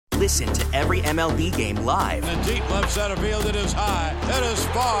Listen to every MLB game live. In the deep left center field, it is high, it is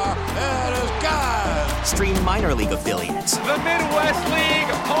far, it is gone. Stream minor league affiliates. The Midwest League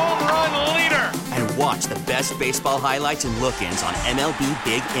home run leader. And watch the best baseball highlights and look-ins on MLB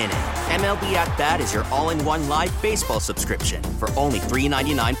Big Inning. MLB At Bat is your all-in-one live baseball subscription for only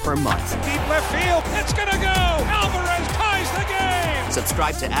 $3.99 per month. Deep left field, it's gonna go. Alvarez ties the game.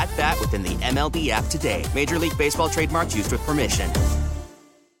 Subscribe to At Bat within the MLB app today. Major League Baseball trademarks used with permission.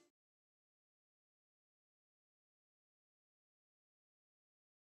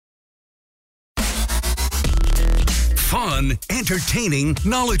 Fun, entertaining,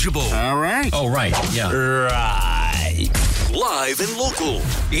 knowledgeable. All right. Oh, right. Yeah. Right. Live and local.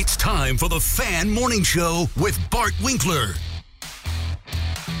 It's time for the Fan Morning Show with Bart Winkler.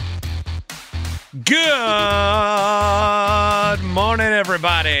 Good morning,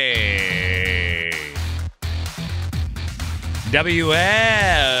 everybody.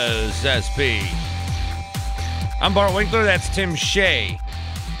 WSSP. I'm Bart Winkler. That's Tim Shea.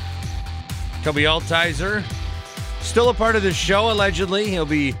 Toby Altizer. Still a part of the show, allegedly. He'll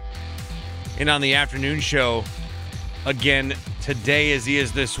be in on the afternoon show again today as he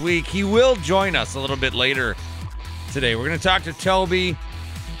is this week. He will join us a little bit later today. We're going to talk to Toby.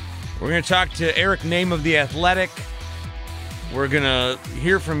 We're going to talk to Eric Name of The Athletic. We're going to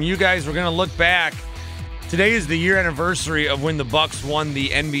hear from you guys. We're going to look back. Today is the year anniversary of when the Bucks won the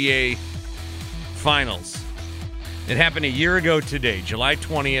NBA Finals. It happened a year ago today, July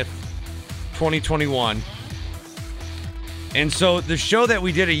 20th, 2021. And so the show that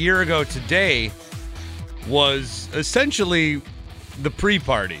we did a year ago today was essentially the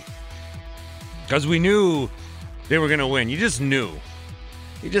pre-party. Because we knew they were going to win. You just knew.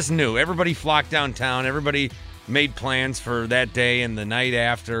 You just knew. Everybody flocked downtown. Everybody made plans for that day and the night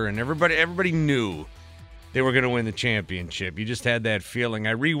after. And everybody knew they were going to win the championship. You just had that feeling.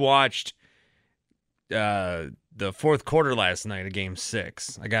 I rewatched the fourth quarter last night of Game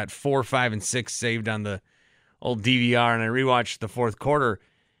 6. I got 4, 5, and 6 saved on the old DVR, and I rewatched the fourth quarter.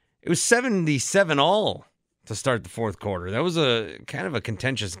 It was 77-all to start the fourth quarter. That was a kind of a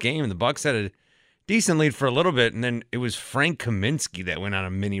contentious game. The Bucks had a decent lead for a little bit, and then it was Frank Kaminsky that went on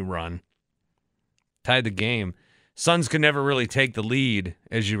a mini run. Tied the game. Suns could never really take the lead,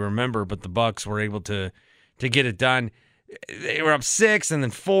 as you remember, but the Bucks were able to get it done. They were up 6, and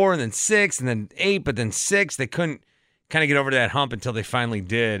then 4, and then 6, and then 8, but then 6. They couldn't kind of get over that hump until they finally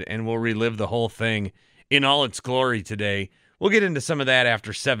did, and we'll relive the whole thing in all its glory today. We'll get into some of that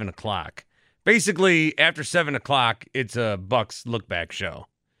after 7 o'clock. Basically, after 7 o'clock, it's a Bucks look-back show.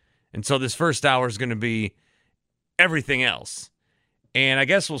 And so this first hour is going to be everything else. And I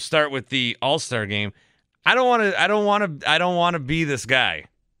guess we'll start with the All-Star game. I don't want to be this guy.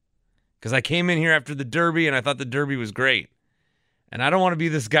 Because I came in here after the Derby, and I thought the Derby was great. And I don't want to be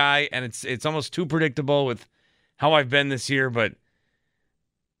this guy, and it's almost too predictable with how I've been this year, but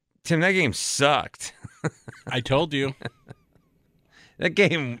Tim, that game sucked. I told you. That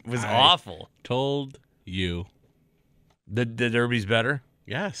game was awful. Told you. The Derby's better?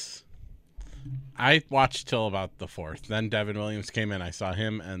 Yes. I watched till about the fourth. Then Devin Williams came in. I saw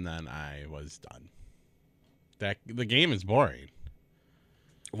him, and then I was done. The game is boring.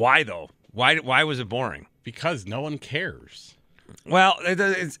 Why, though? Why was it boring? Because no one cares. Well,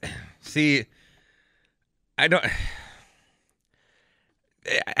 see,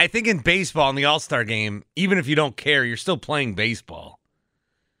 I think in baseball, in the All-Star game, even if you don't care, you're still playing baseball.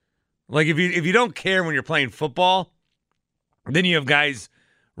 Like, if you don't care when you're playing football, then you have guys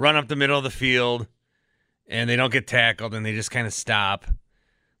run up the middle of the field, and they don't get tackled, and they just kind of stop.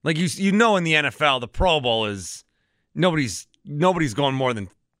 Like, you know in the NFL, the Pro Bowl is nobody's going more than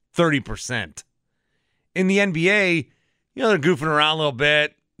 30%. In the NBA, they're goofing around a little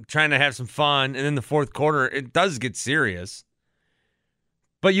bit, trying to have some fun, and in the fourth quarter, it does get serious.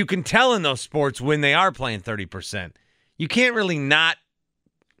 But you can tell in those sports when they are playing 30%. You can't really not.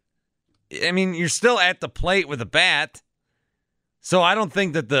 I mean, you're still at the plate with a bat. So I don't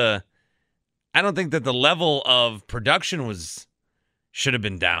think that the level of production should have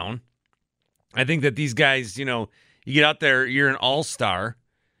been down. I think that these guys, you get out there, you're an all-star.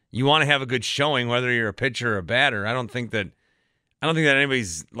 You want to have a good showing, whether you're a pitcher or a batter. I don't think that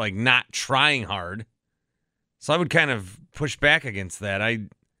anybody's like not trying hard. So I would kind of push back against that. I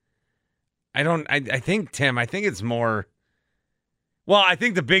think, Tim, it's more. Well, I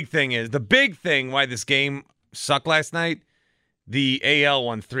think the big thing why this game sucked last night, the AL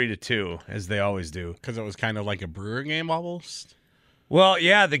won 3-2, as they always do. Because it was kind of like a Brewer game almost? Well,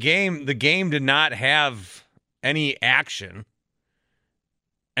 yeah, the game did not have any action.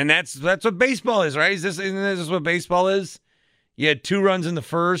 And that's what baseball is, right? Isn't this what baseball is? You had 2 runs in the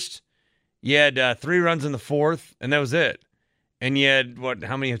first. You had 3 runs in the fourth, and that was it. And you had,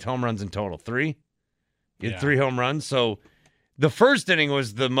 how many home runs in total? 3? You had 3 home runs. So the first inning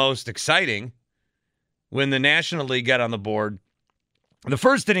was the most exciting when the National League got on the board. The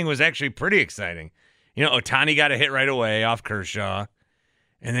first inning was actually pretty exciting. You know, Ohtani got a hit right away off Kershaw,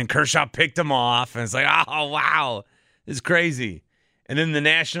 and then Kershaw picked him off, and it's like, oh, wow, this is crazy. And then the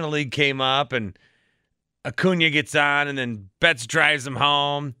National League came up, and Acuna gets on, and then Betts drives him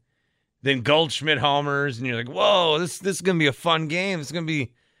home. Then Goldschmidt homers, and you're like, whoa, this is going to be a fun game. There's going to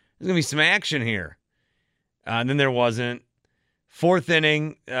be some action here. And then there wasn't. Fourth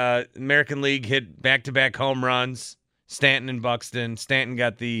inning, American League hit back-to-back home runs, Stanton and Buxton. Stanton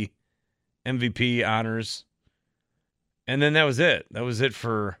got the MVP honors. And then that was it. That was it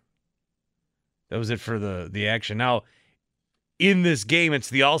for the action. Now, in this game, it's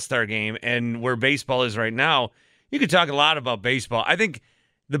the All-Star game, and where baseball is right now, you could talk a lot about baseball. I think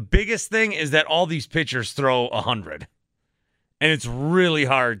the biggest thing is that all these pitchers throw 100, and it's really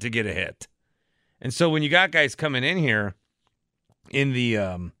hard to get a hit. And so when you got guys coming in here in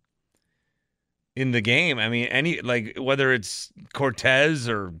the game, I mean, whether it's Cortez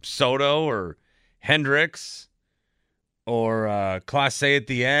or Soto or Hendricks or Clase at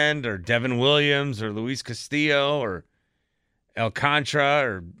the end or Devin Williams or Luis Castillo or Alcantara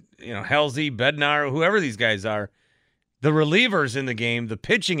or Halsey, Bednar, whoever these guys are, the relievers in the game, the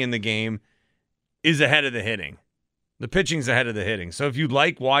pitching in the game is ahead of the hitting. The pitching's ahead of the hitting. So if you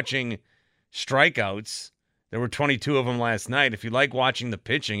like watching strikeouts, there were 22 of them last night. If you like watching the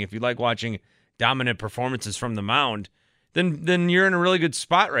pitching, if you like watching dominant performances from the mound, then you're in a really good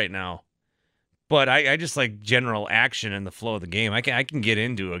spot right now. But I just like general action and the flow of the game. I can get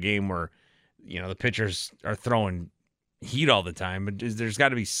into a game where the pitchers are throwing heat all the time, but there's got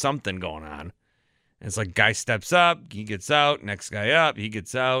to be something going on. And it's like guy steps up, he gets out, next guy up, he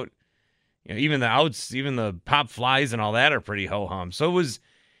gets out. Even the outs, even the pop flies and all that are pretty ho-hum. So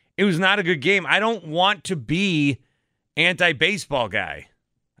it was not a good game. I don't want to be anti-baseball guy.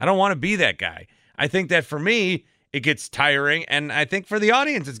 I don't want to be that guy. I think that for me, it gets tiring, and I think for the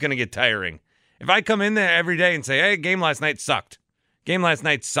audience, it's going to get tiring. If I come in there every day and say, hey, game last night sucked. Game last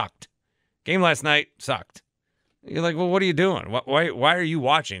night sucked. Game last night sucked. You're like, well, what are you doing? Why are you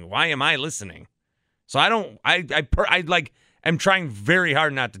watching? Why am I listening? So I'm trying very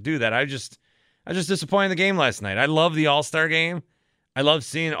hard not to do that. I was just disappointed in the game last night. I love the All-Star game. I love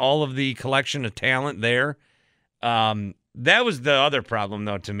seeing all of the collection of talent there. That was the other problem,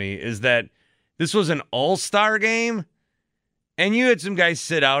 though, to me, is that this was an All-Star game, and you had some guys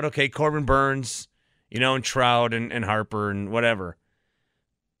sit out. Okay, Corbin Burns, and Trout and Harper and whatever.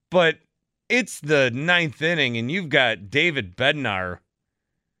 But it's the 9th inning, and you've got David Bednar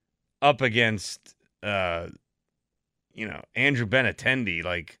up against Andrew Benintendi.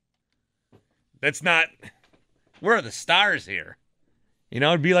 Like, that's not – where are the stars here?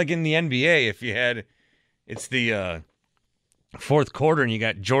 It'd be like in the NBA if you had – it's the fourth quarter and you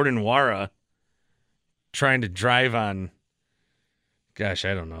got Jordan Nwora trying to drive on, gosh,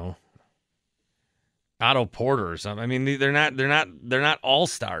 I don't know, Otto Porter or something. I mean, they're not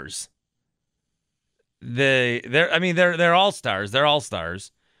all-stars. They're all-stars. They're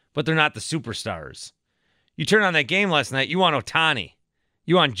all-stars, but they're not the superstars. You turn on that game last night, you want Ohtani.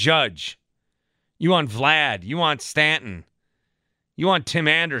 You want Judge. You want Vlad. You want Stanton. You want Tim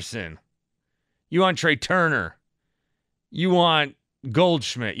Anderson. You want Trey Turner. You want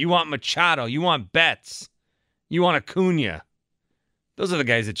Goldschmidt. You want Machado. You want Betts. You want Acuna. Those are the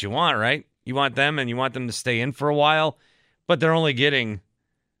guys that you want, right? You want them, and you want them to stay in for a while, but they're only getting,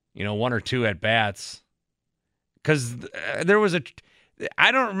 1 or 2 at-bats. Because there was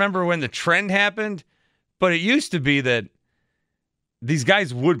I don't remember when the trend happened, but it used to be that these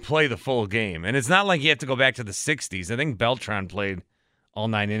guys would play the full game. And it's not like you have to go back to the 60s. I think Beltran played all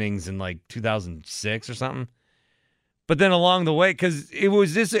 9 innings in like 2006 or something. But then along the way, because it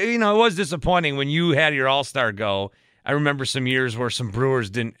was it was disappointing when you had your All-Star go. I remember some years where some Brewers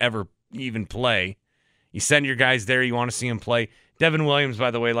didn't ever even play. You send your guys there, you want to see them play. Devin Williams,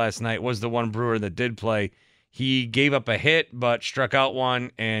 by the way, last night was the one Brewer that did play. He gave up a hit, but struck out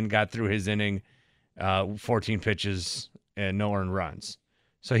one and got through his inning, 14 pitches and no earned runs.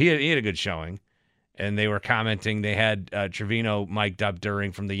 So he had a good showing. And they were commenting, they had Trevino mic'd up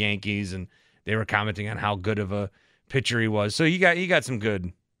during from the Yankees, and they were commenting on how good of a pitcher he was. So he got some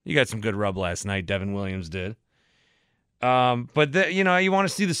good rub last night. Devin Williams did. But you want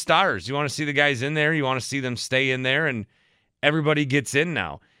to see the stars. You want to see the guys in there. You want to see them stay in there, and everybody gets in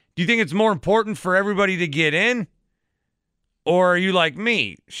now. Do you think it's more important for everybody to get in, or are you like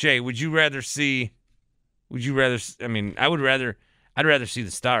me, Shay? Would you rather see Would you rather? I mean, I'd rather see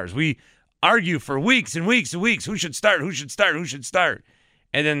the Stars. We argue for weeks and weeks and weeks who should start, and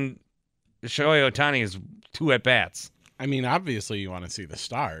then Shohei Ohtani is 2 at bats. I mean, obviously you want to see the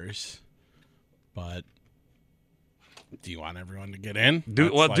Stars, but do you want everyone to get in?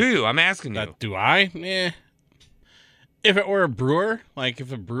 Do you? I'm asking you. Do I? Yeah. If it were a Brewer, like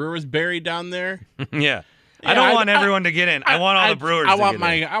if a Brewer was buried down there. Yeah. I don't want everyone to get in. I want all the Brewers to get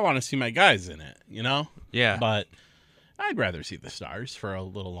in. I want to see my guys in it, you know? Yeah. But I'd rather see the Stars for a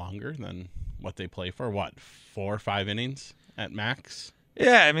little longer than what they play for. What, 4 or 5 innings at max?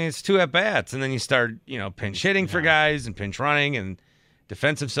 Yeah, I mean, it's 2 at-bats, and then you start, pinch hitting for guys and pinch running and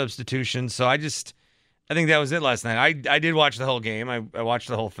defensive substitutions. So I think that was it last night. I did watch the whole game. I watched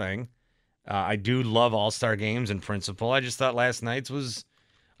the whole thing. I do love all-star games in principle. I just thought last night's was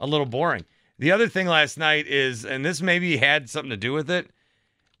a little boring. The other thing last night is, and this maybe had something to do with it,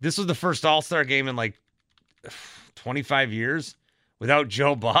 this was the first all-star game in like 25 years without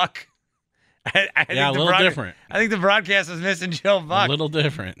Joe Buck. A little different. I think the broadcast was missing Joe Buck. A little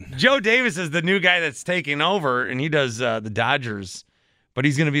different. Joe Davis is the new guy that's taking over, and he does the Dodgers, but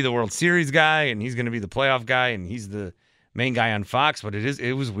he's going to be the World Series guy, and he's going to be the playoff guy, and he's the main guy on Fox. But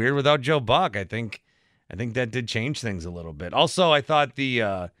it was weird without Joe Buck. I think that did change things a little bit. Also, I thought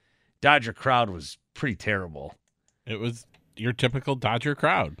the Dodger crowd was pretty terrible. It was your typical Dodger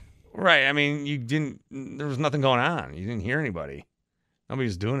crowd. Right. I mean, there was nothing going on. You didn't hear anybody. Nobody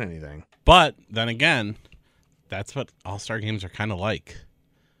was doing anything. But then again, that's what all-star games are kind of like.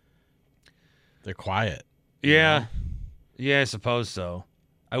 They're quiet. Yeah. Know? Yeah, I suppose so.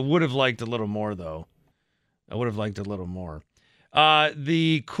 I would have liked a little more, though. The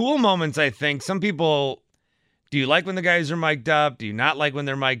cool moments, I think, some people, do you like when the guys are mic'd up? Do you not like when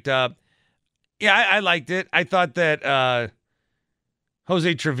they're mic'd up? Yeah, I liked it. I thought that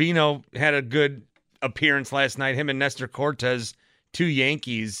Jose Trevino had a good appearance last night. Him and Nestor Cortez, 2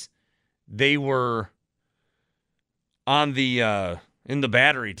 Yankees, they were on the in the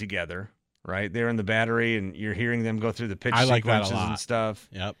battery together, right? They're in the battery, and you're hearing them go through the pitch sequences and stuff.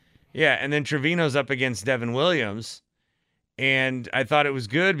 Yep. Yeah, and then Trevino's up against Devin Williams, and I thought it was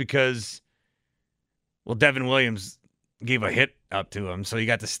good because, well, Devin Williams gave a hit up to him, so he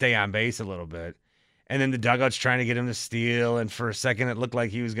got to stay on base a little bit. And then the dugout's trying to get him to steal, and for a second it looked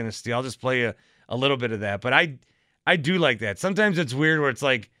like he was going to steal. I'll just play a little bit of that, but I do like that. Sometimes it's weird where it's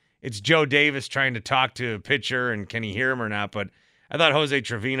like it's Joe Davis trying to talk to a pitcher and can he hear him or not, but I thought Jose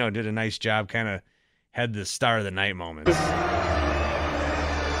Trevino did a nice job, kind of had the star of the night moments.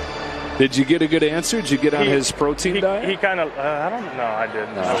 Did you get a good answer? Did you get on his protein diet? He kind of, I don't know, I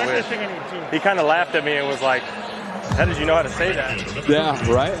didn't. No. I wish. He kind of laughed at me and was like, how did you know how to say that?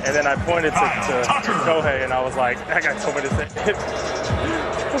 Yeah, right. And then I pointed to Shohei and I was like, that guy told me to say it.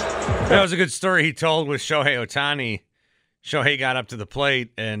 That was a good story he told with Shohei Ohtani. Shohei got up to the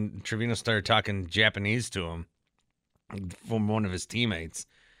plate and Trevino started talking Japanese to him from one of his teammates.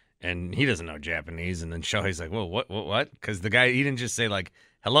 And he doesn't know Japanese. And then Shohei's like, whoa, what? Because the guy, he didn't just say like,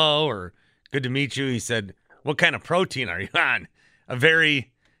 hello or good to meet you. He said, what kind of protein are you on? A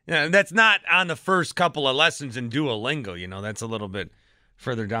very, that's not on the first couple of lessons in Duolingo. That's a little bit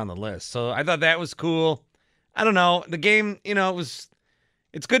further down the list. So I thought that was cool. I don't know. The game, it's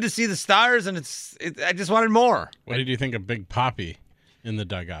good to see the Stars, and I just wanted more. What did you think of Big Papi in the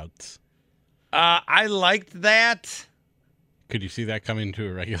dugouts? I liked that. Could you see that coming to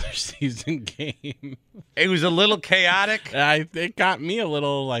a regular season game? It was a little chaotic. It got me a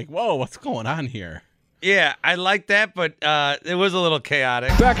little like, whoa, what's going on here? Yeah, I liked that, but it was a little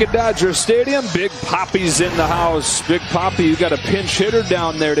chaotic. Back at Dodger Stadium, Big Papi's in the house. Big Papi, you got a pinch hitter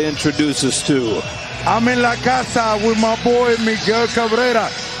down there to introduce us to. I'm in La Casa with my boy Miguel Cabrera.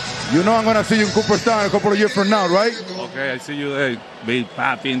 You know I'm going to see you in Cooperstown a couple of years from now, right? Okay, I see you, Big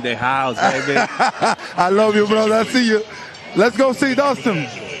Papi in the house, baby. I love you, brother. I see you. Let's go see Dustin.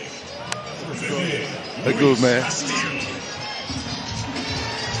 That's good, man.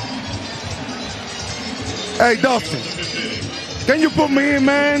 Hey, Dustin, can you put me in,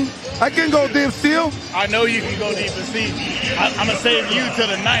 man? I can go deep still. I know you can go deep and see. I'm going to save you till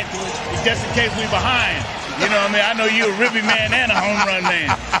the 9th, just in case we behind. You know what I mean? I know you're a ribby man and a home run man.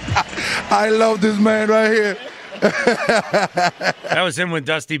 I love this man right here. That was him with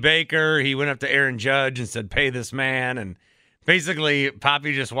Dusty Baker. He went up to Aaron Judge and said, pay this man. And basically,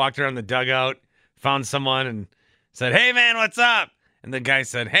 Papi just walked around the dugout, found someone, and said, hey, man, what's up? And the guy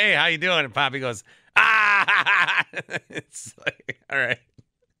said, hey, how you doing? And Papi goes, ah! It's like, all right.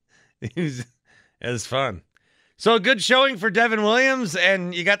 It was fun. So a good showing for Devin Williams,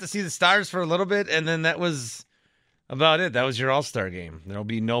 and you got to see the Stars for a little bit, and then that was about it. That was your All-Star game. There'll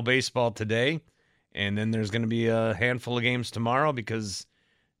be no baseball today, And then there's going to be a handful of games tomorrow because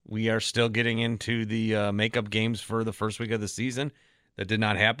we are still getting into the makeup games for the first week of the season. That did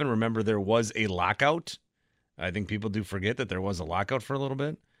not happen. Remember, there was a lockout. I think people do forget that there was a lockout for a little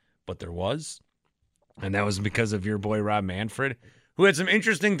bit, but there was. And that was because of your boy Rob Manfred, who had some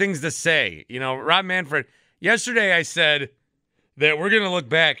interesting things to say. You know, Rob Manfred, yesterday I said that we're going to look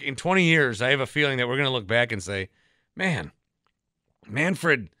back in 20 years. I have a feeling that we're going to look back and say, man,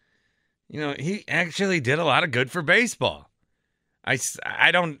 Manfred, you know, he actually did a lot of good for baseball.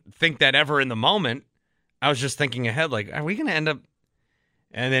 I don't think that ever in the moment. I was just thinking ahead, like, are we going to end up?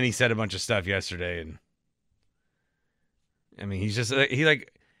 And then he said a bunch of stuff yesterday. And I mean,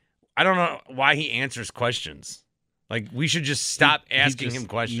 I don't know why he answers questions. Like, we should just stop asking him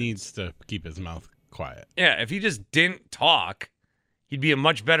questions. He needs to keep his mouth quiet. Yeah, if he just didn't talk, he'd be a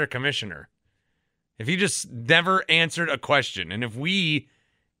much better commissioner. If he just never answered a question, and if we,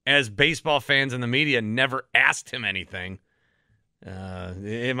 as baseball fans and the media, never asked him anything,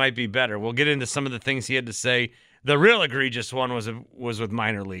 it might be better. We'll get into some of the things he had to say. The real egregious one was with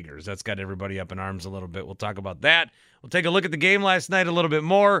minor leaguers. That's got everybody up in arms a little bit. We'll talk about that. We'll take a look at the game last night a little bit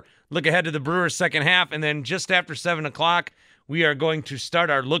more, look ahead to the Brewers' second half, and then just after 7 o'clock, we are going to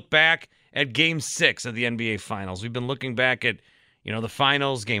start our look back at Game 6 of the NBA Finals. We've been looking back at, you know, the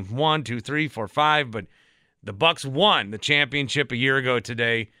finals, Game 1, 2, 3, 4, 5, but the Bucks won the championship a year ago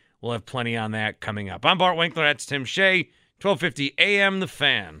today. We'll have plenty on that coming up. I'm Bart Winkler. That's Tim Shea. 1250 AM, The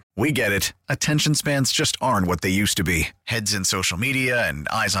Fan. We get it. Attention spans just aren't what they used to be. Heads in social media and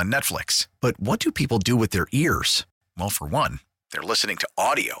eyes on Netflix. But what do people do with their ears? Well, for one, they're listening to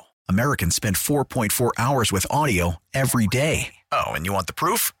audio. Americans spend 4.4 hours with audio every day. Oh, and you want the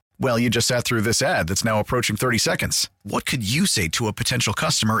proof? Well, you just sat through this ad that's now approaching 30 seconds. What could you say to a potential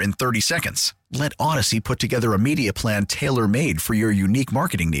customer in 30 seconds? Let Odyssey put together a media plan tailor-made for your unique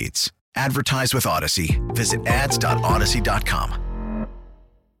marketing needs. Advertise with Odyssey. Visit ads.odyssey.com.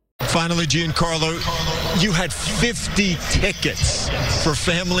 Finally, Giancarlo, you had 50 tickets for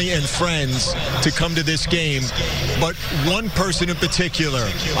family and friends to come to this game, but one person in particular,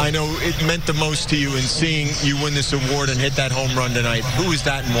 I know it meant the most to you in seeing you win this award and hit that home run tonight. Who is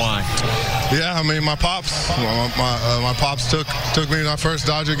that and why? Yeah, I mean, my pops. My pops took me to my first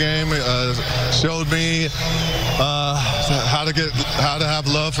Dodger game, showed me how to have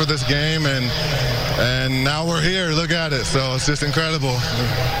love for this game, and now we're here. Look at it. So it's just incredible.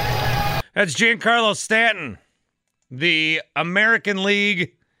 That's Giancarlo Stanton, the American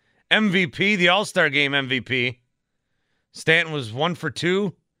League MVP, the All-Star Game MVP. Stanton was 1 for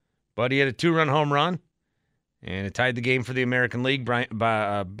 2, but he had a 2-run home run, and it tied the game for the American League.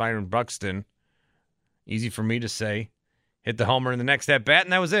 Byron Buxton, easy for me to say, hit the homer in the next at-bat,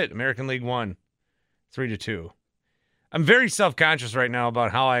 and that was it. American League won 3-2. I'm very self-conscious right now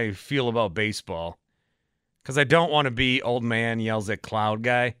about how I feel about baseball because I don't want to be old man yells at cloud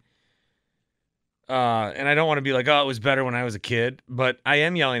guy. And I don't want to be like, oh, it was better when I was a kid. But I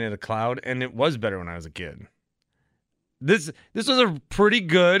am yelling at a cloud, and it was better when I was a kid. This was a pretty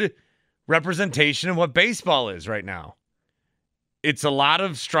good representation of what baseball is right now. It's a lot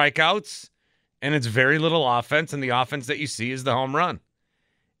of strikeouts, and it's very little offense, and the offense that you see is the home run.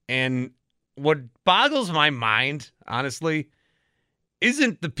 And what boggles my mind, honestly,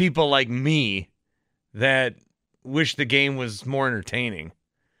 isn't the people like me that wish the game was more entertaining.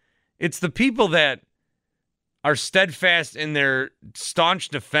 It's the people that are steadfast in their staunch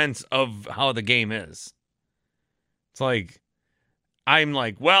defense of how the game is. It's like, I'm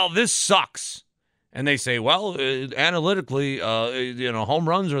like, well, this sucks. And they say, well, analytically, home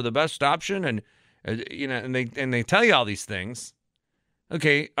runs are the best option. And, and they tell you all these things.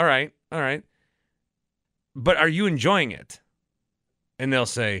 Okay, all right. But are you enjoying it? And they'll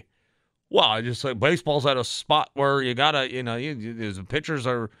say, well, I just like baseball's at a spot where you gotta, the pitchers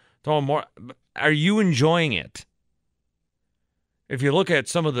are throwing more. Are you enjoying it? If you look at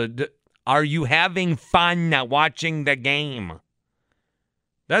some of are you having fun watching the game?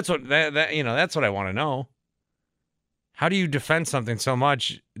 That's what that's what I want to know. How do you defend something so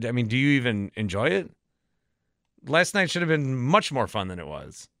much? I mean, do you even enjoy it? Last night should have been much more fun than it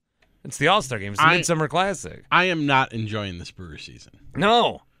was. It's the All-Star Game. It's the Midsummer Classic. I am not enjoying this Brewer season.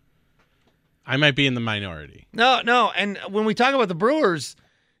 No. I might be in the minority. No. And when we talk about the Brewers,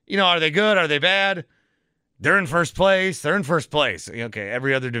 are they good? Are they bad? They're in first place. Okay,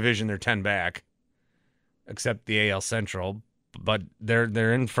 every other division, they're 10 back, except the AL Central. But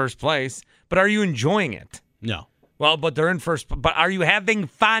they're in first place. But are you enjoying it? No. Well, but they're in first. But are you having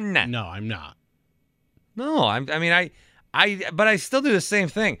fun? No, I'm not. No, but I still do the same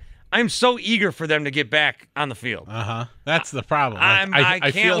thing. I'm so eager for them to get back on the field. That's the problem.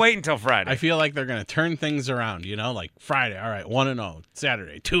 I can't wait until Friday. I feel like they're going to turn things around, like Friday, all right, 1-0,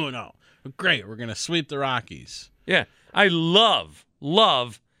 Saturday, 2-0. Great, we're going to sweep the Rockies. Yeah, I love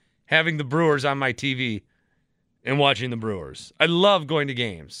having the Brewers on my TV and watching the Brewers. I love going to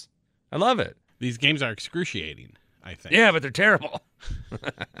games. I love it. These games are excruciating, I think. Yeah, but they're terrible.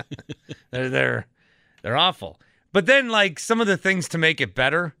 they're awful. But then, like, some of the things to make it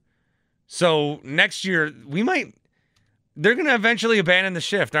better. So next year they're going to eventually abandon the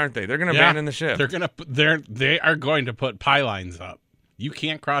shift, aren't they? They're going to abandon the shift. They are going to put pylons up. You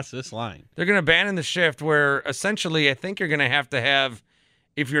can't cross this line. They're going to abandon the shift where essentially I think you're going to have,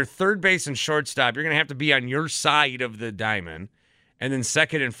 if you're third base and shortstop, you're going to have to be on your side of the diamond. And then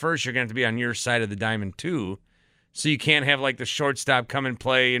second and first, you're going to have to be on your side of the diamond too. So you can't have like the shortstop come and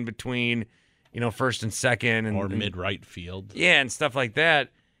play in between, first and second. Or mid-right field. Yeah, and stuff like that.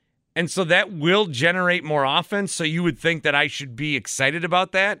 And so that will generate more offense. So you would think that I should be excited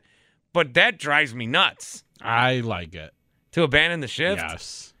about that. But that drives me nuts. I like it. To abandon the shift?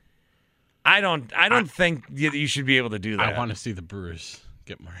 Yes. I don't think you should be able to do that. I want to see the Brewers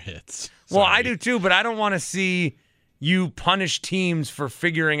get more hits. Well, I do too, but I don't want to see you punish teams for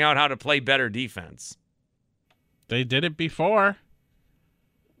figuring out how to play better defense. They did it before.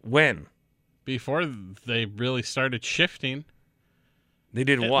 When? Before they really started shifting. They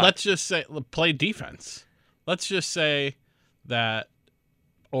did what? Let's just say play defense. Let's just say that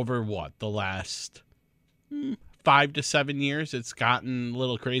over the last 5 to 7 years, it's gotten a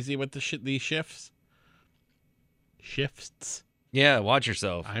little crazy with these shifts. Shifts. Yeah, watch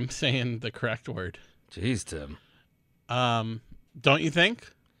yourself. I'm saying the correct word. Jeez, Tim. Don't you think?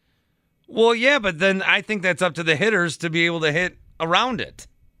 Well, yeah, but then I think that's up to the hitters to be able to hit around it.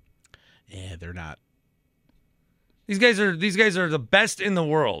 Yeah, they're not. These guys are the best in the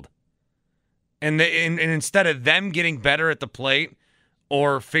world. And instead of them getting better at the plate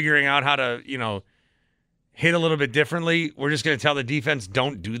or figuring out how to, hit a little bit differently, we're just going to tell the defense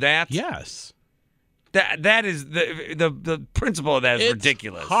don't do that? Yes. That is the principle of that is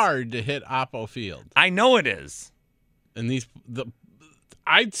ridiculous. It's hard to hit Oppo Field. I know it is. And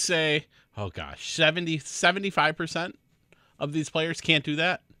I'd say, 75% of these players can't do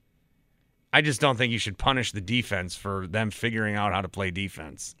that. I just don't think you should punish the defense for them figuring out how to play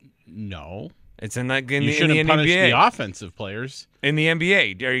defense. No. It's in the NBA. You shouldn't punish the offensive players. In the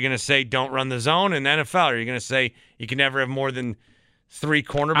NBA, are you going to say don't run the zone? In the NFL, are you going to say you can never have more than 3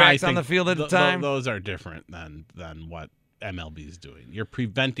 cornerbacks on the field at a time? Those are different than what MLB is doing. You're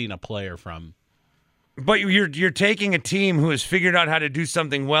preventing a player from. But you're taking a team who has figured out how to do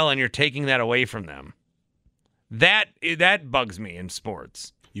something well, and you're taking that away from them. That bugs me in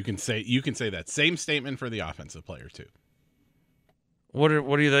sports. You can say that same statement for the offensive player too. What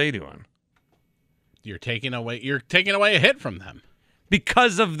are they doing? You're taking away a hit from them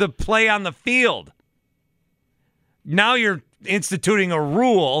because of the play on the field. Now you're instituting a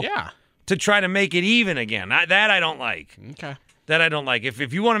rule to try to make it even again. That I don't like. Okay. That I don't like.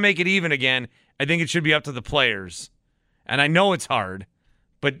 If you want to make it even again, I think it should be up to the players. And I know it's hard,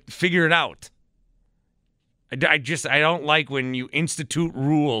 but figure it out. I don't like when you institute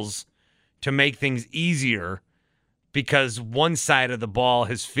rules to make things easier because one side of the ball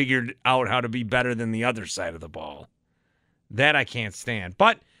has figured out how to be better than the other side of the ball. That I can't stand.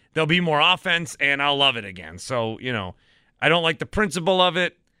 But there'll be more offense, and I'll love it again. So, I don't like the principle of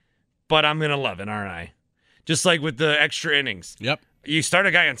it, but I'm going to love it, aren't I? Just like with the extra innings. Yep. You start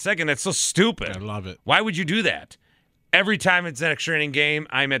a guy on second, that's so stupid. I love it. Why would you do that? Every time it's an extra inning game,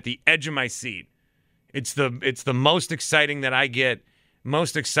 I'm at the edge of my seat. It's the most exciting that I get,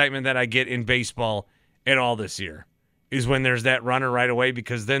 most excitement that I get in baseball at all this year is when there's that runner right away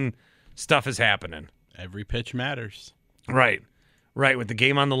because then stuff is happening. Every pitch matters. Right, with the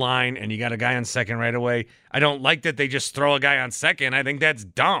game on the line and you got a guy on second right away. I don't like that they just throw a guy on second. I think that's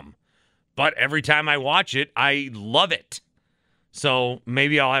dumb. But every time I watch it, I love it. So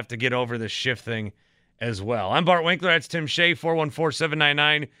maybe I'll have to get over the shift thing as well. I'm Bart Winkler. That's Tim Shea,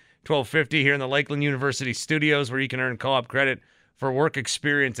 414-799-1250 here in the Lakeland University studios where you can earn co-op credit for work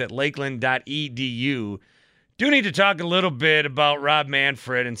experience at lakeland.edu. Do need to talk a little bit about Rob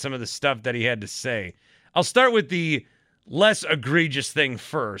Manfred and some of the stuff that he had to say. I'll start with the less egregious thing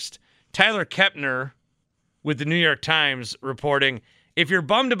first. Tyler Kepner with the New York Times reporting, if you're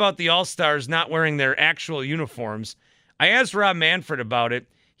bummed about the All-Stars not wearing their actual uniforms, I asked Rob Manfred about it.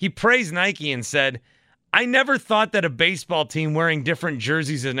 He praised Nike and said, I never thought that a baseball team wearing different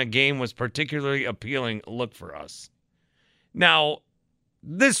jerseys in a game was particularly appealing look for us. Now,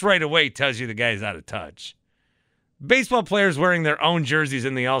 this right away tells you the guy's out of touch. Baseball players wearing their own jerseys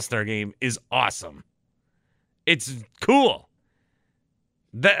in the All-Star game is awesome. It's cool.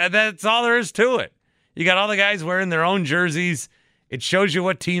 That's all there is to it. You got all the guys wearing their own jerseys. It shows you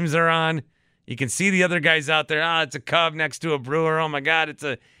what teams they're on. You can see the other guys out there. It's a Cub next to a Brewer. Oh, my God, it's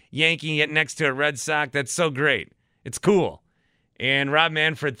a Yankee next to a Red Sox. That's so great. It's cool. And Rob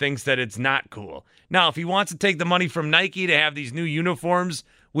Manfred thinks that it's not cool. Now, if he wants to take the money from Nike to have these new uniforms,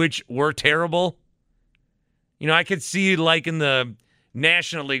 which were terrible, I could see liking the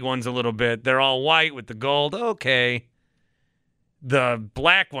National League ones a little bit. They're all white with the gold. Okay. The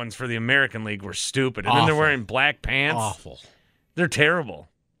black ones for the American League were stupid. And then they're wearing black pants. Awful. They're terrible.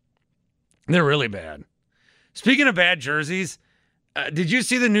 They're really bad. Speaking of bad jerseys, did you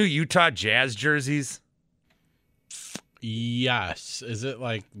see the new Utah Jazz jerseys? Yes. Is it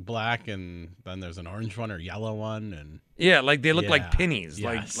like black and then there's an orange one or yellow one? And yeah, like they look like pennies,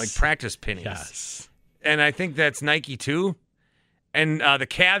 yes. like practice pennies. Yes. And I think that's Nike too. And the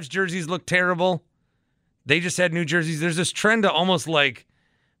Cavs jerseys look terrible. They just had new jerseys. There's this trend to almost like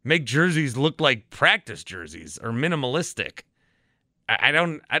make jerseys look like practice jerseys or minimalistic.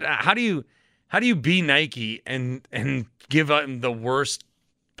 How do you be Nike and give them the worst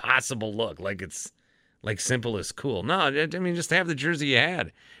possible look? Like it's like simple as cool. No, I mean, just have the jersey you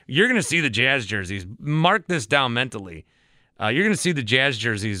had. You're going to see the Jazz jerseys. Mark this down mentally. You're going to see the Jazz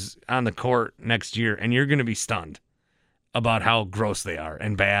jerseys on the court next year, and you're going to be stunned about how gross they are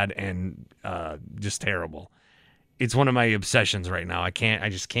and bad and just terrible. It's one of my obsessions right now. I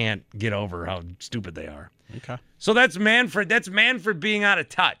just can't get over how stupid they are. Okay. So that's Manfred. That's Manfred being out of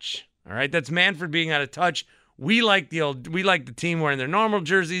touch. All right. That's Manfred being out of touch. We like the team wearing their normal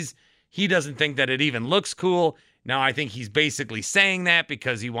jerseys. He doesn't think that it even looks cool. Now I think he's basically saying that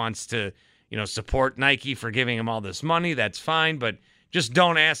because he wants to, support Nike for giving him all this money. That's fine, but just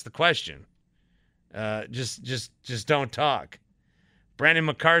don't ask the question. Just don't talk. Brandon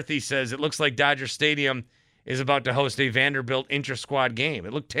McCarthy says it looks like Dodger Stadium is about to host a Vanderbilt intra-squad game.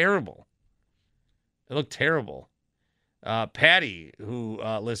 It looked terrible. Patty, who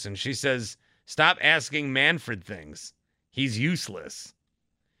listen, she says, stop asking Manfred things. He's useless.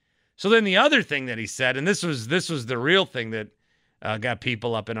 So then the other thing that he said, and this was the real thing that got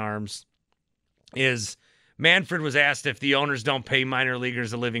people up in arms, is Manfred was asked if the owners don't pay minor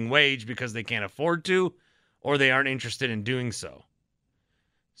leaguers a living wage because they can't afford to, or they aren't interested in doing so.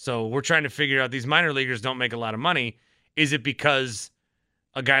 So we're trying to figure out, these minor leaguers don't make a lot of money. Is it because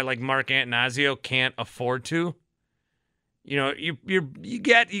a guy like Mark Antanasio can't afford to? You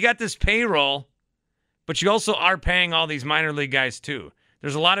got this payroll, but you also are paying all these minor league guys too.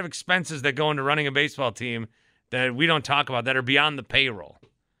 There's a lot of expenses that go into running a baseball team that we don't talk about that are beyond the payroll.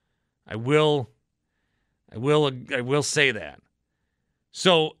 I will say that.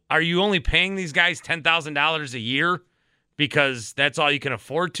 So are you only paying these guys $10,000 a year because that's all you can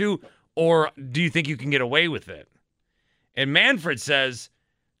afford to? Or do you think you can get away with it? And Manfred says,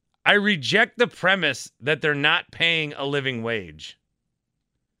 I reject the premise that they're not paying a living wage.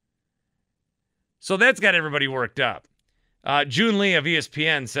 So that's got everybody worked up. June Lee of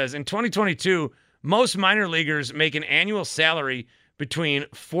ESPN says, in 2022, most minor leaguers make an annual salary between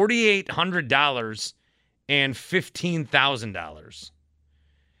 $4,800 and $15,000.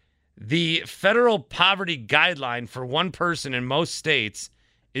 The federal poverty guideline for one person in most states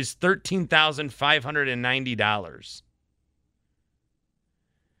is $13,590.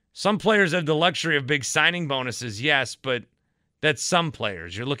 Some players have the luxury of big signing bonuses, yes, but that's some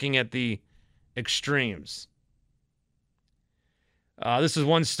players. You're looking at the extremes. This is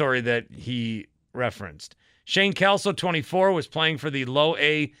one story that he referenced. Shane Kelso, 24, was playing for the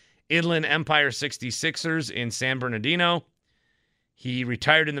low-A Inland Empire 66ers in San Bernardino. He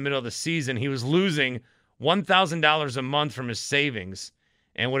retired in the middle of the season. He was losing $1,000 a month from his savings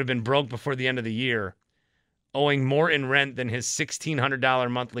and would have been broke before the end of the year, owing more in rent than his $1,600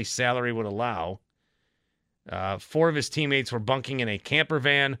 monthly salary would allow. 4 of his teammates were bunking in a camper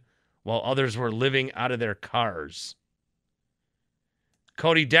van, while others were living out of their cars.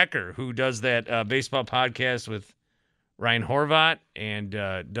 Cody Decker, who does that baseball podcast with Ryan Horvat and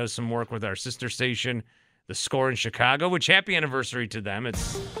does some work with our sister station, The Score in Chicago, which happy anniversary to them.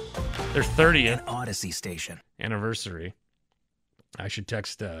 It's their 30th An Odyssey station anniversary. I should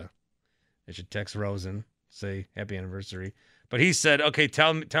text Rosen, say happy anniversary. But he said, okay,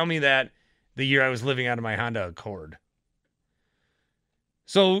 tell me that the year I was living out of my Honda Accord.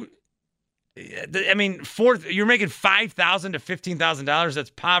 So, I mean, you're making $5,000 to $15,000. That's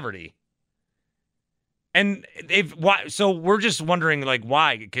poverty. And so we're just wondering, like,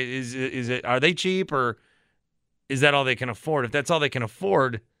 why? Is it? Are they cheap, or is that all they can afford? If that's all they can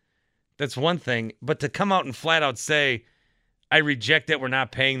afford, that's one thing. But to come out and flat out say, I reject that we're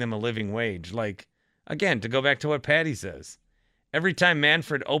not paying them a living wage. Like, again, to go back to what Patty says, every time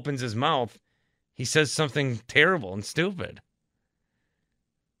Manfred opens his mouth, he says something terrible and stupid.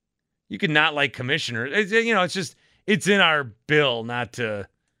 You could not like commissioners. It's in our bill not to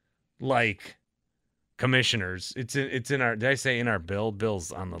like commissioners. It's in our, did I say in our bill?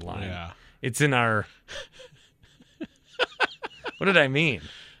 Bill's on the line. Yeah. It's in our, what did I mean?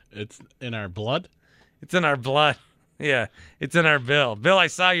 It's in our blood? It's in our blood. Yeah, it's in our bill. Bill, I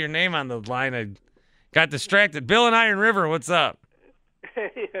saw your name on the line. I got distracted. Bill in Iron River, what's up?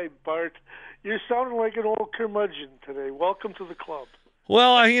 Hey, Bart. You're sounding like an old curmudgeon today. Welcome to the club.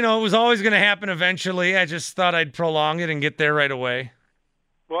 Well, it was always going to happen eventually. I just thought I'd prolong it and get there right away.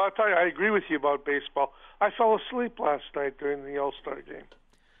 Well, I'll tell you, I agree with you about baseball. I fell asleep last night during the All-Star game.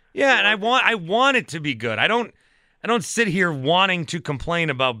 Yeah, and I want it to be good. I don't sit here wanting to complain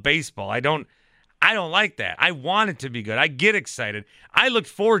about baseball. I don't like that. I want it to be good. I get excited. I looked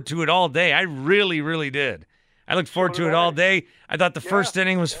forward to it all day. I really, really did. I looked forward to it all day. I thought the first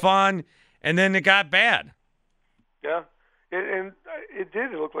inning was fun, and then it got bad. Yeah, and it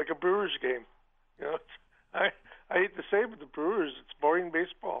did. It looked like a Brewers game. I hate to say it, but the Brewers, it's boring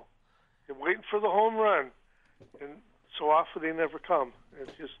baseball. You're waiting for the home run, and so often they never come.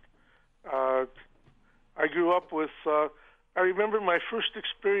 It's just, I grew up with, I remember my first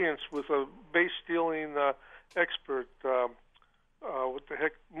experience with a base stealing expert, what the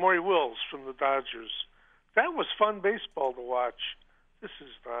heck, Maury Wills from the Dodgers. That was fun baseball to watch. This is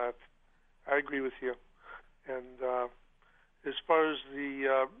not. I agree with you. And as far as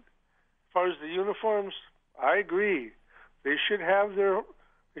the uniforms, I agree. They should have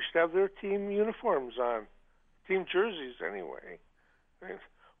their team uniforms on, team jerseys anyway. I mean,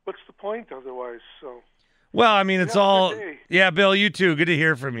 what's the point otherwise? So. Well, I mean, it's all. Yeah, Bill, you too. Good to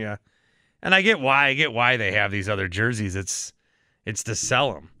hear from you. And I get why they have these other jerseys. It's to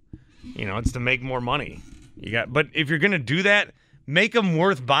sell them. It's to make more money. But if you're gonna do that, make them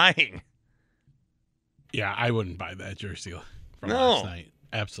worth buying. Yeah, I wouldn't buy that jersey from last night.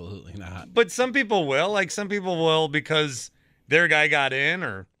 Absolutely not. But some people will. Like, some people will because their guy got in,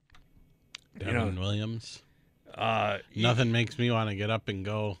 or Devin Williams. Nothing makes me want to get up and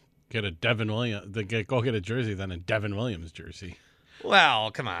go get a Devin Williams. Go get a jersey than a Devin Williams jersey. Well,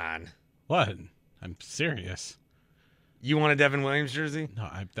 come on. What? I'm serious. You want a Devin Williams jersey? No,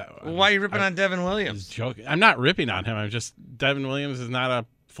 why are you ripping on Devin Williams? Joking. I'm not ripping on him. Devin Williams is not a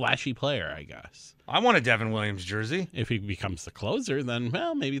flashy player, I guess. I want a Devin Williams jersey. If he becomes the closer, then,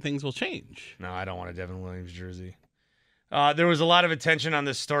 maybe things will change. No, I don't want a Devin Williams jersey. There was a lot of attention on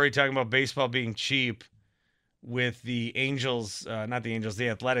this story talking about baseball being cheap with the Angels, the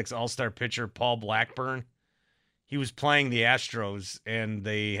Athletics all-star pitcher Paul Blackburn. He was playing the Astros, and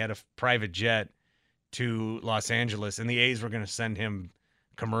they had a private jet to Los Angeles, and the A's were going to send him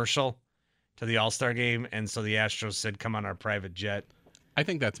commercial to the All-Star game, and so the Astros said, come on our private jet. I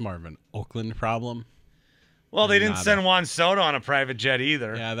think that's more of an Oakland problem. Well, they didn't send Juan Soto on a private jet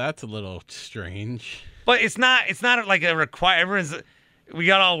either. Yeah, that's a little strange. But it's not like a requirement. We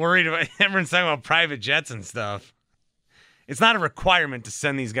got all worried about everyone's talking about private jets and stuff. It's not a requirement to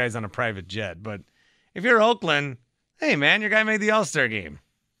send these guys on a private jet, but if you're Oakland, hey man, your guy made the All-Star game.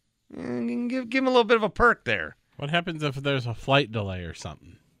 Give him a little bit of a perk there. What happens if there's a flight delay or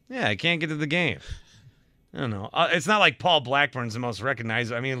something? Yeah, I can't get to the game. I don't know. It's not like Paul Blackburn's the most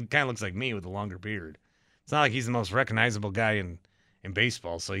recognizable. I mean, it kind of looks like me with a longer beard. It's not like he's the most recognizable guy in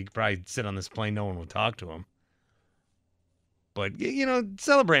baseball, so he could probably sit on this plane. No one would talk to him. But,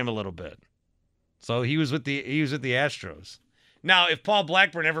 celebrate him a little bit. So he was with the Astros. Now, if Paul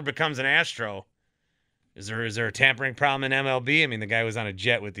Blackburn ever becomes an Astro, is there a tampering problem in MLB? I mean, the guy was on a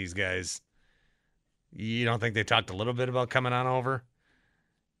jet with these guys. You don't think they talked a little bit about coming on over?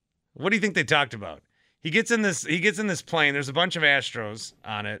 What do you think they talked about? He gets in this plane. There's a bunch of Astros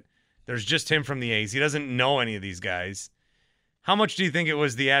on it. There's just him from the A's. He doesn't know any of these guys. How much do you think it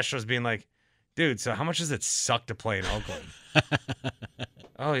was the Astros being like, dude, so how much does it suck to play in Oakland?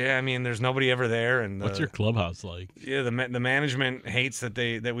 Oh yeah, I mean, there's nobody ever there, and what's your clubhouse like? Yeah, the management hates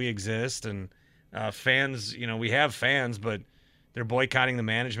that we exist, and fans, we have fans, but they're boycotting the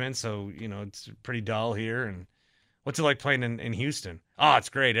management, so it's pretty dull here. And what's it like playing in Houston? Oh, it's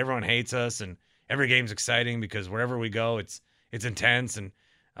great. Everyone hates us, and every game's exciting because wherever we go, it's intense, and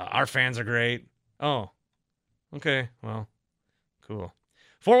our fans are great. Oh, okay, well, cool.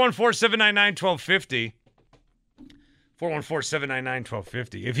 414-799-1250.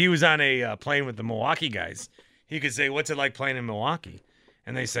 414-799-1250. If he was on a plane with the Milwaukee guys, he could say, what's it like playing in Milwaukee?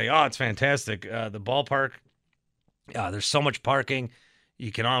 And they say, oh, it's fantastic. The ballpark, there's so much parking.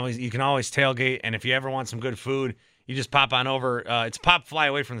 You can always tailgate, and if you ever want some good food, you just pop on over. It's pop fly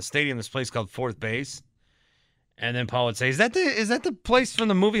away from the stadium. This place called Fourth Base, and then Paul would say, "Is that the place from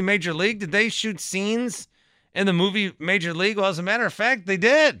the movie Major League? Did they shoot scenes in the movie Major League?" Well, as a matter of fact, they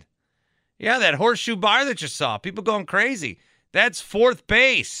did. Yeah, that horseshoe bar that you saw, people going crazy. That's Fourth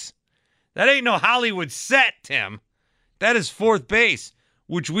Base. That ain't no Hollywood set, Tim. That is Fourth Base,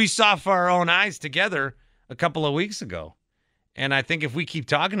 which we saw for our own eyes together a couple of weeks ago. And I think if we keep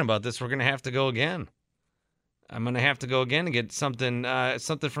talking about this, we're going to have to go again. I'm going to have to go again and get something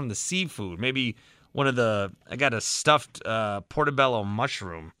from the seafood. Maybe I got a stuffed portobello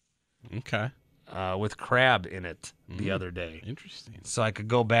mushroom. Okay. With crab in it the other day. Interesting. So I could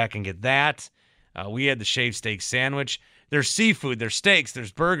go back and get that. We had the shaved steak sandwich. There's seafood, there's steaks,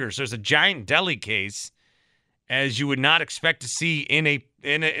 there's burgers. There's a giant deli case, as you would not expect to see in a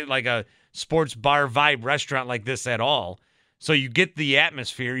like a sports bar vibe restaurant like this at all. So you get the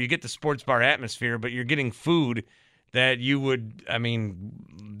atmosphere, you get the sports bar atmosphere, but you're getting food that you would,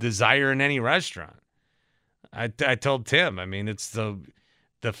 desire in any restaurant. I told Tim, it's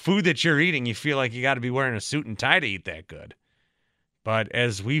the food that you're eating, you feel like you got to be wearing a suit and tie to eat that good. But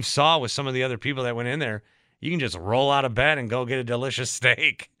as we saw with some of the other people that went in there, you can just roll out of bed and go get a delicious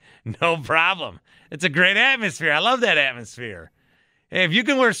steak. No problem. It's a great atmosphere. I love that atmosphere. Hey, if you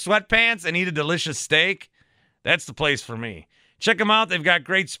can wear sweatpants and eat a delicious steak, that's the place for me. Check them out. They've got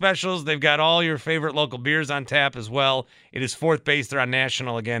great specials. They've got all your favorite local beers on tap as well. It is Fourth Base. They're on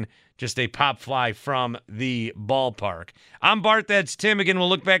National again. Just a pop fly from the ballpark. I'm Bart. That's Tim. Again, we'll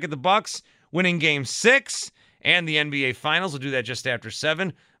look back at the Bucks winning Game 6 and the NBA Finals. We'll do that just after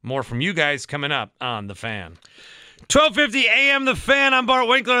 7. More from you guys coming up on The Fan. 12:50 a.m. The Fan. I'm Bart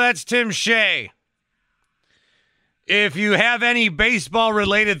Winkler. That's Tim Shea. If you have any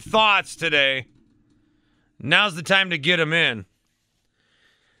baseball-related thoughts today, now's the time to get them in.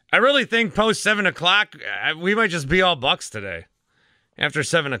 I really think post 7 o'clock, we might just be all Bucks today. After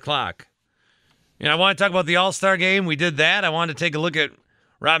 7 o'clock. I want to talk about the All-Star game. We did that. I wanted to take a look at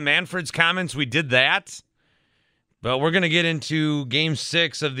Rob Manfred's comments. We did that. But we're going to get into Game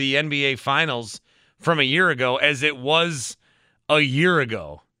 6 of the NBA Finals from a year ago, as it was a year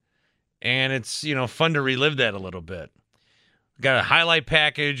ago. And it's, fun to relive that a little bit. Got a highlight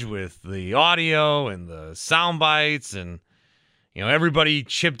package with the audio and the sound bites, and, everybody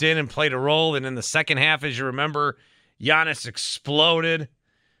chipped in and played a role. And in the second half, as you remember, Giannis exploded.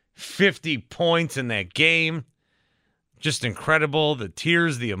 50 points in that game. Just incredible. The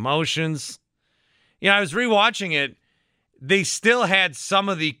tears, the emotions. I was rewatching it. They still had some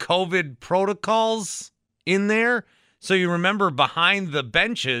of the COVID protocols in there. So you remember behind the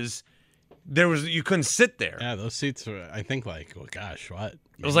benches, you couldn't sit there. Yeah, those seats were, I think, what? It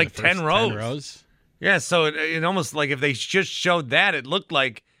was like 10 rows. 10 rows? Yeah, so it almost like if they just showed that, it looked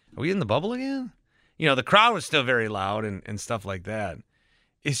like, are we in the bubble again? The crowd was still very loud and stuff like that.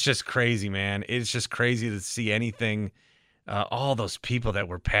 It's just crazy, man. It's just crazy to see anything, all those people that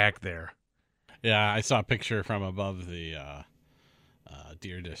were packed there. Yeah, I saw a picture from above the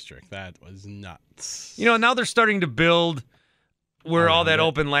Deer District. That was nuts. Now they're starting to build where all that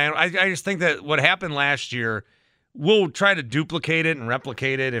open land. I just think that what happened last year, we'll try to duplicate it and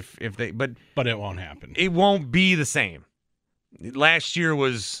replicate it if they, but it won't happen. It won't be the same. Last year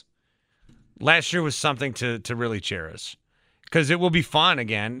was something to really cherish, because it will be fun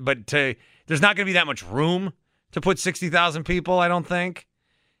again. But there's not going to be that much room to put 60,000 people, I don't think.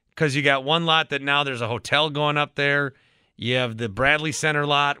 Because you got one lot that now there's a hotel going up there. You have the Bradley Center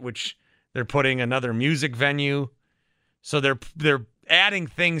lot, which they're putting another music venue. So they're adding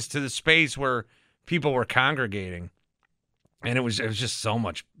things to the space where people were congregating. And it was just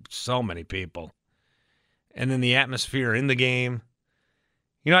so many people. And then the atmosphere in the game.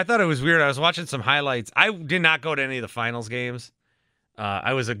 I thought it was weird. I was watching some highlights. I did not go to any of the finals games.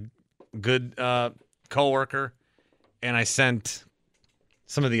 I was a good coworker, and I sent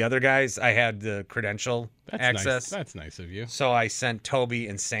some of the other guys. I had the credential access. That's nice of you. So I sent Toby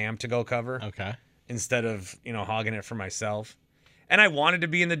and Sam to go cover. Okay. Instead of, hogging it for myself. And I wanted to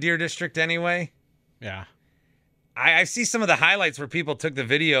be in the Deer District anyway. Yeah. I see some of the highlights where people took the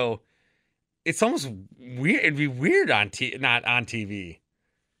video. It's almost weird. It'd be weird not on TV.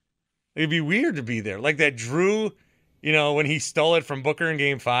 It'd be weird to be there. Like that Drew, when he stole it from Booker in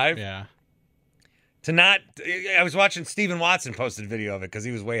Game 5. Yeah. I was watching Steven Watson posted video of it because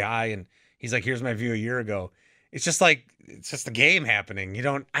he was way high, and he's like, here's my view a year ago. It's just a game happening.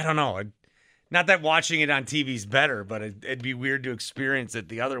 I don't know. Not that watching it on TV is better, but it'd be weird to experience it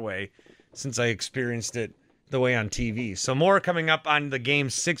the other way since I experienced it the way on TV. So more coming up on the Game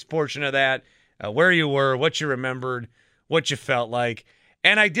 6 portion of that, where you were, what you remembered, what you felt like.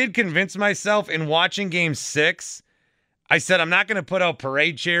 And I did convince myself in watching Game 6, I said I'm not going to put out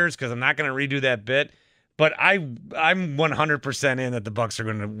parade cheers because I'm not going to redo that bit. But I'm 100% in that the Bucs are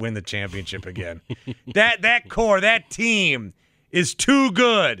going to win the championship again. that core, that team is too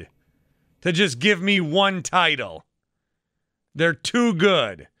good to just give me one title. They're too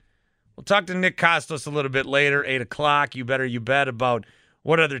good. We'll talk to Nick Kostos a little bit later, 8 o'clock. You better you bet about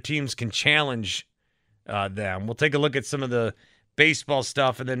what other teams can challenge them. We'll take a look at some of the baseball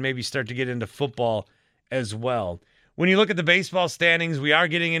stuff and then maybe start to get into football as well. When you look at the baseball standings, we are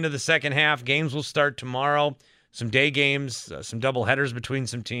getting into the second half. Games will start tomorrow. Some day games, some double headers between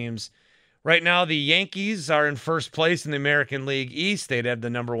some teams. Right now, the Yankees are in first place in the American League East. They'd have the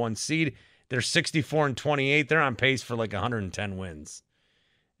number 1 seed. They're 64-28. They're on pace for like 110 wins.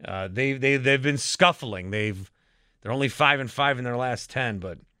 They've been scuffling. They're only 5-5 in their last 10,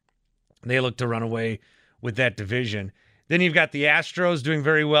 but they look to run away with that division. Then you've got the Astros doing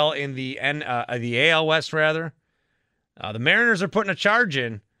very well in the AL West, rather. The Mariners are putting a charge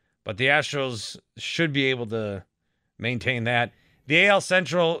in, but the Astros should be able to maintain that. The AL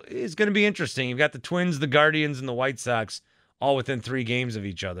Central is going to be interesting. You've got the Twins, the Guardians, and the White Sox all within 3 games of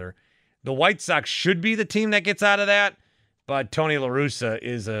each other. The White Sox should be the team that gets out of that, but Tony La Russa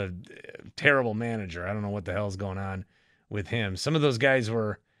is a terrible manager. I don't know what the hell's going on with him. Some of those guys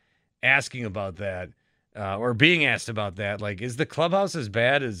were asking about that, or being asked about that. Like, is the clubhouse as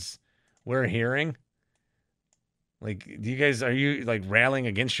bad as we're hearing? Like, are you like rallying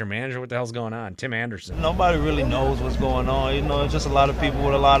against your manager? What the hell's going on? Tim Anderson. Nobody really knows what's going on. It's just a lot of people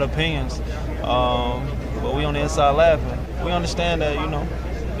with a lot of opinions. But we on the inside laughing. We understand that,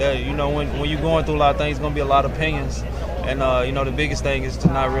 when you're going through a lot of things, it's going to be a lot of opinions. And, the biggest thing is to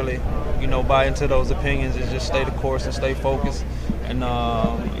not really, buy into those opinions and just stay the course and stay focused and,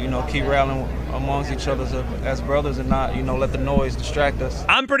 keep rallying amongst each other as brothers and not, let the noise distract us.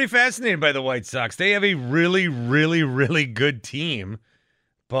 I'm pretty fascinated by the White Sox. They have a really, really, really good team,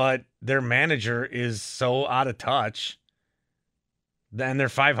 but their manager is so out of touch. And they're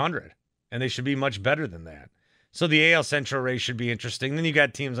 500, and they should be much better than that. So the AL Central race should be interesting. Then you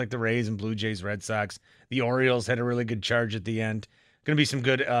got teams like the Rays and Blue Jays, Red Sox. The Orioles had a really good charge at the end. Going to be some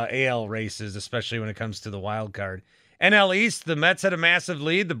good AL races, especially when it comes to the wild card. NL East, the Mets had a massive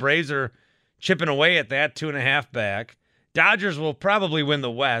lead. The Braves are chipping away at that, 2.5 back. Dodgers will probably win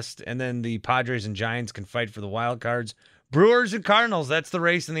the West, and then the Padres and Giants can fight for the wild cards. Brewers and Cardinals, that's the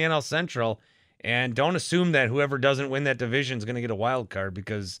race in the NL Central. And don't assume that whoever doesn't win that division is going to get a wild card,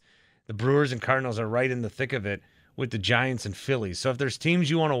 because the Brewers and Cardinals are right in the thick of it with the Giants and Phillies. So if there's teams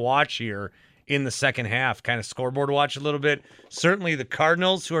you want to watch here in the second half, kind of scoreboard watch a little bit, certainly the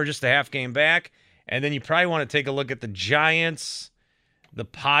Cardinals, who are just a half game back. And then you probably want to take a look at the Giants, the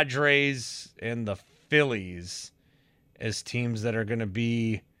Padres, and the Phillies as teams that are going to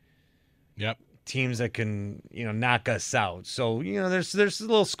be teams that can, knock us out. So, there's a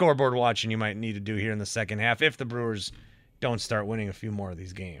little scoreboard watching you might need to do here in the second half if the Brewers don't start winning a few more of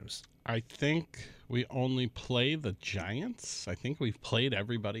these games. I think we only play the Giants. I think we've played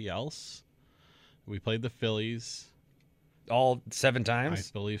everybody else. We played the Phillies. All 7 times?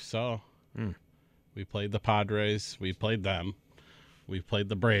 I believe so. We played the Padres. We played them. We played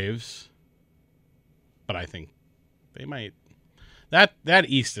the Braves. But I think they might. That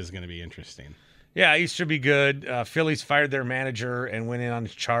East is going to be interesting. Yeah, East should be good. Phillies fired their manager and went in on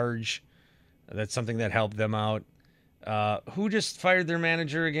charge. That's something that helped them out. Who just fired their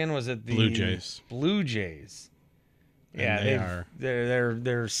manager again? Was it the Blue Jays? Blue Jays. And Yeah,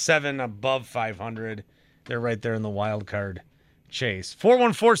 they're 7 above 500. They're right there in the wild card chase.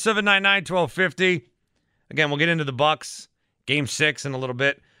 414-799-1250. Again, we'll get into the Bucks Game 6 in a little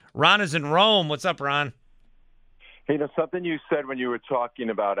bit. Ron is in Rome. What's up, Ron? Hey, something you said when you were talking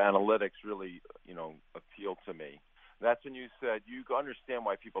about analytics really, appealed to me. That's when you said you understand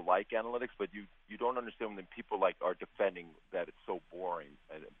why people like analytics, but you don't understand when people are defending that it's so boring,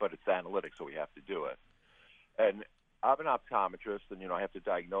 but it's analytics, so we have to do it. And I'm an optometrist, and I have to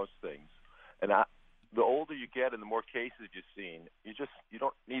diagnose things. And the older you get and the more cases you've seen, you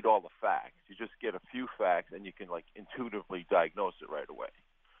don't need all the facts. You just get a few facts, and you can intuitively diagnose it right away.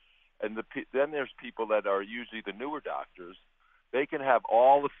 And then there's people that are usually the newer doctors. They can have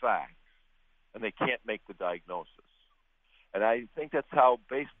all the facts, and they can't make the diagnosis. And I think that's how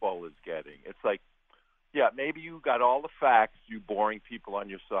baseball is getting. It's maybe you got all the facts, you boring people on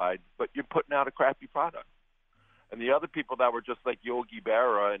your side, but you're putting out a crappy product. And the other people that were just like Yogi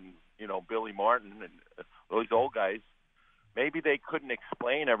Berra and, Billy Martin and those old guys, maybe they couldn't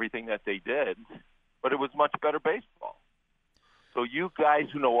explain everything that they did, but it was much better baseball. So you guys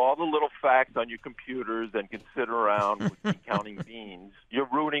who know all the little facts on your computers and can sit around with counting beans, you're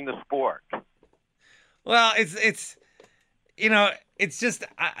ruining the sport. Well, it's it's just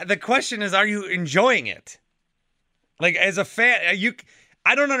the question is, are you enjoying it? Like, as a fan,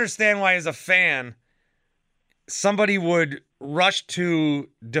 I don't understand why, as a fan, somebody would rush to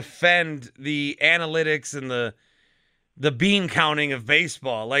defend the analytics and the bean counting of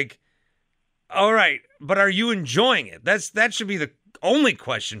baseball. Like, all right, but are you enjoying it? That should be the only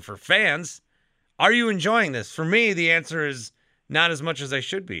question for fans. Are you enjoying this? For me, the answer is not as much as I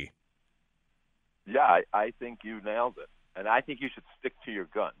should be. Yeah, I think you nailed it. And I think you should stick to your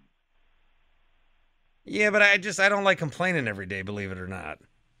guns. Yeah, but I don't like complaining every day, believe it or not.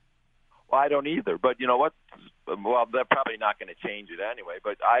 Well, I don't either. But you know what? Well, they're probably not going to change it anyway.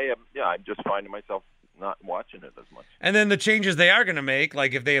 But I'm just finding myself not watching it as much. And then the changes they are going to make,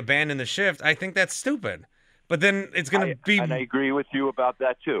 like if they abandon the shift, I think that's stupid. But then it's going to be... And I agree with you about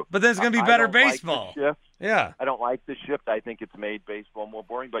that, too. But then it's going to be better baseball. Like the shift. Yeah. I don't like the shift. I think it's made baseball more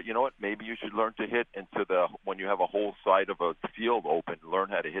boring. But you know what? Maybe you should learn to hit when you have a whole side of a field open, learn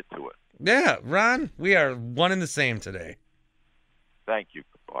how to hit to it. Yeah, Ron, we are one and the same today. Thank you,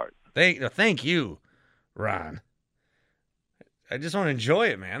 Bart. Thank you, Ron. I just want to enjoy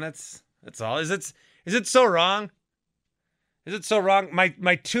it, man. That's all. Is it so wrong? Is it so wrong?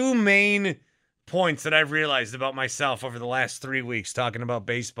 My two main points that I've realized about myself over the last 3 weeks talking about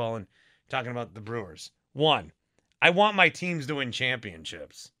baseball and talking about the Brewers. One, I want my teams to win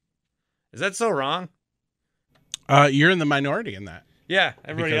championships. Is that so wrong? You're in the minority in that. Yeah,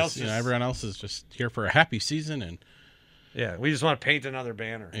 everybody else everyone else is just here for a happy season, and yeah, we just want to paint another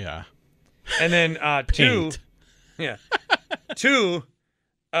banner. Yeah. And then two, yeah. Two,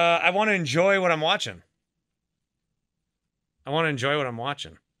 I want to enjoy what I'm watching.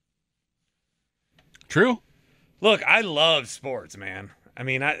 True. Look, I love sports, man. I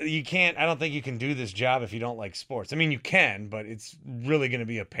mean, I don't think you can do this job if you don't like sports. I mean, you can, but it's really going to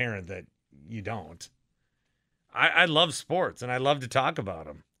be apparent that you don't. I love sports, and I love to talk about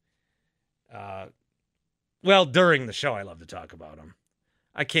them. Well, during the show, I love to talk about them.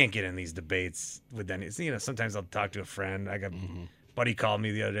 I can't get in these debates with any. Sometimes I'll talk to a friend. I got buddy called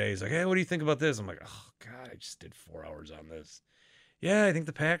me the other day. He's like, "Hey, what do you think about this?" I'm like, "Oh God, I just did 4 hours on this." Yeah, I think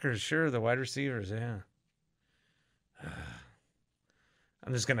the Packers, sure, the wide receivers, yeah.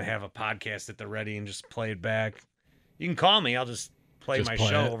 I'm just gonna have a podcast at the ready and just play it back. You can call me. I'll just play my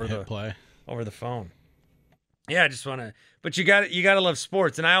show over the phone. Yeah, I just want to. But you got to love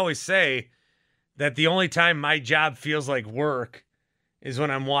sports, and I always say that the only time my job feels like work is when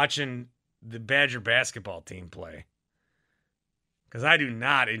I'm watching the Badger basketball team play. Because I do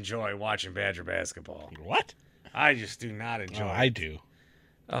not enjoy watching Badger basketball. What? I just do not enjoy it. I do.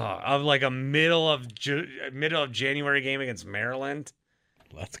 Of like a middle of January game against Maryland.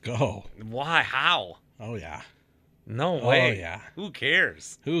 Let's go. Why? How? Oh, yeah. No way. Oh, yeah. Who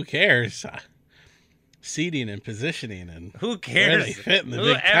cares? Seating and positioning and who cares? Where they fit in the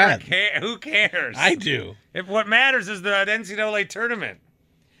Big Ten. Who cares? I do. If what matters is the NCAA tournament.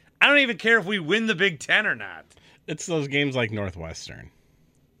 I don't even care if we win the Big Ten or not. It's those games like Northwestern.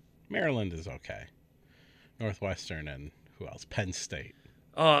 Maryland is okay. Northwestern and who else? Penn State.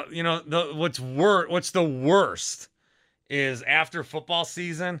 What's the worst is after football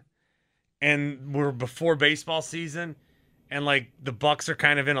season and we're before baseball season and like the Bucks are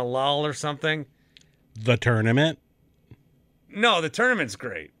kind of in a lull or something. The tournament? No, the tournament's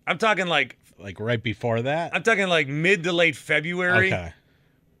great. I'm talking like right before that? I'm talking like mid to late February. Okay.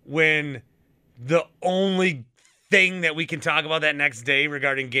 When the only thing that we can talk about that next day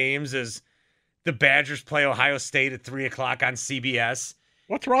regarding games is the Badgers play Ohio State at 3:00 on CBS.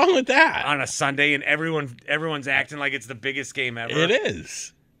 What's wrong with that? On a Sunday, and everyone's acting like it's the biggest game ever. It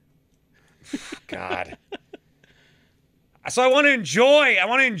is. God. So I want to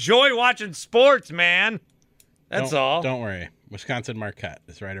enjoy watching sports, man. That's all. Don't worry. Wisconsin Marquette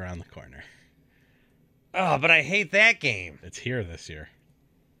is right around the corner. Oh, but I hate that game. It's here this year.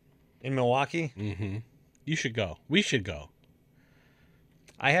 In Milwaukee? Mm-hmm. You should go. We should go.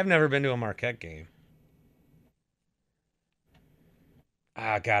 I have never been to a Marquette game.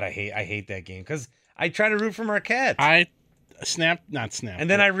 Ah, God, I hate that game because I try to root for Marquette. Not snap. And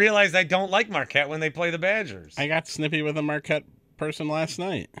then I realized I don't like Marquette when they play the Badgers. I got snippy with a Marquette person last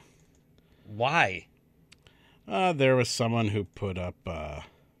night. Why? There was someone who put up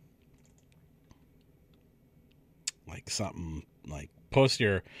like something like post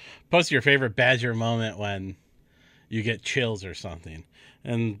your favorite Badger moment when you get chills or something.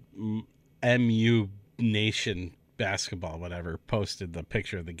 And MU Nation basketball, whatever, posted the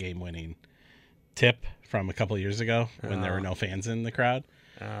picture of the game-winning tip from a couple years ago when there were no fans in the crowd.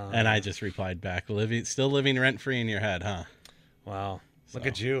 And I just replied back, still living rent-free in your head, huh? Wow. Look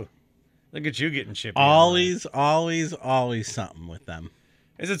at you. Look at you getting chippy. Always something with them.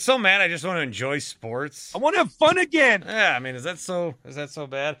 Is it so mad I just want to enjoy sports? I want to have fun again. Yeah, I mean, is that so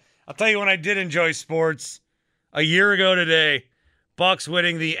bad? I'll tell you when I did enjoy sports. A year ago today, Bucks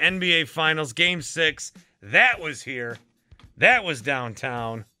winning the NBA Finals, Game 6. That was here. That was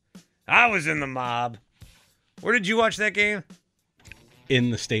downtown. I was in the mob. Where did you watch that game?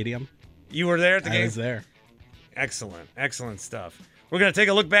 In the stadium. You were there at the game? I was there. Excellent stuff. We're going to take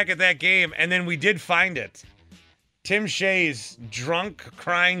a look back at that game, and then we did find it. Tim Shea's drunk,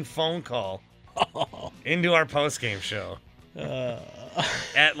 crying phone call into our postgame show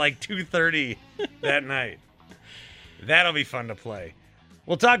at like 2:30 that night. That'll be fun to play.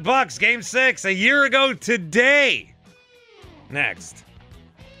 We'll talk Bucks, Game 6, a year ago today. Next.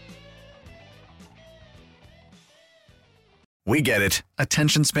 We get it.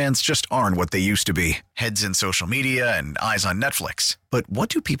 Attention spans just aren't what they used to be. Heads in social media and eyes on Netflix. But what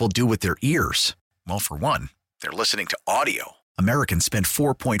do people do with their ears? Well, for one, they're listening to audio. Americans spend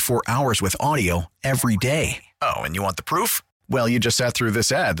 4.4 hours with audio every day. Oh, and you want the proof? Well, you just sat through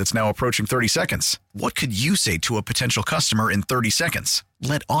this ad that's now approaching 30 seconds. What could you say to a potential customer in 30 seconds?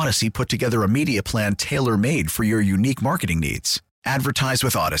 Let Odyssey put together a media plan tailor-made for your unique marketing needs. Advertise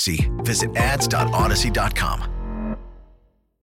with Odyssey. Visit ads.odyssey.com.